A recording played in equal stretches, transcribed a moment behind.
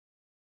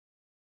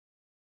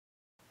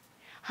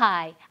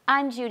Hi,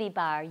 I'm Judy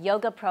Barr,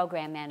 Yoga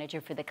Program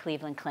Manager for the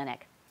Cleveland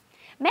Clinic.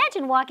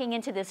 Imagine walking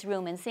into this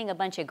room and seeing a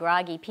bunch of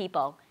groggy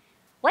people.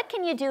 What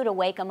can you do to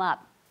wake them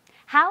up?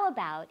 How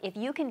about if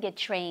you can get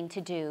trained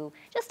to do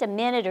just a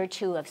minute or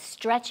two of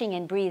stretching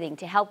and breathing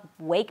to help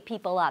wake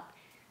people up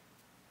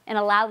and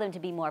allow them to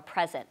be more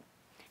present?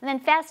 And then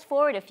fast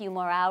forward a few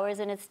more hours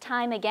and it's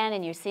time again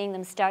and you're seeing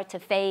them start to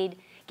fade.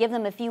 Give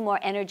them a few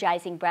more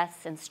energizing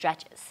breaths and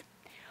stretches.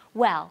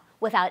 Well,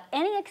 without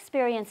any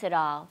experience at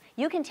all,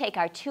 you can take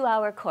our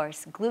 2-hour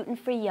course,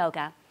 Gluten-Free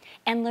Yoga,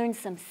 and learn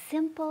some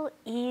simple,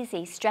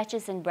 easy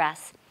stretches and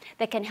breaths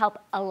that can help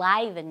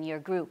enliven your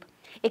group.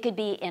 It could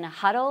be in a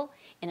huddle,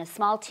 in a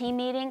small team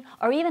meeting,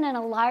 or even in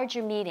a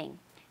larger meeting.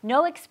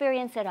 No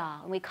experience at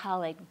all, and we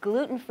call it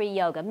gluten-free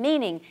yoga,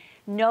 meaning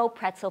no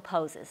pretzel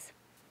poses.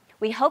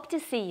 We hope to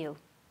see you.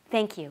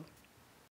 Thank you.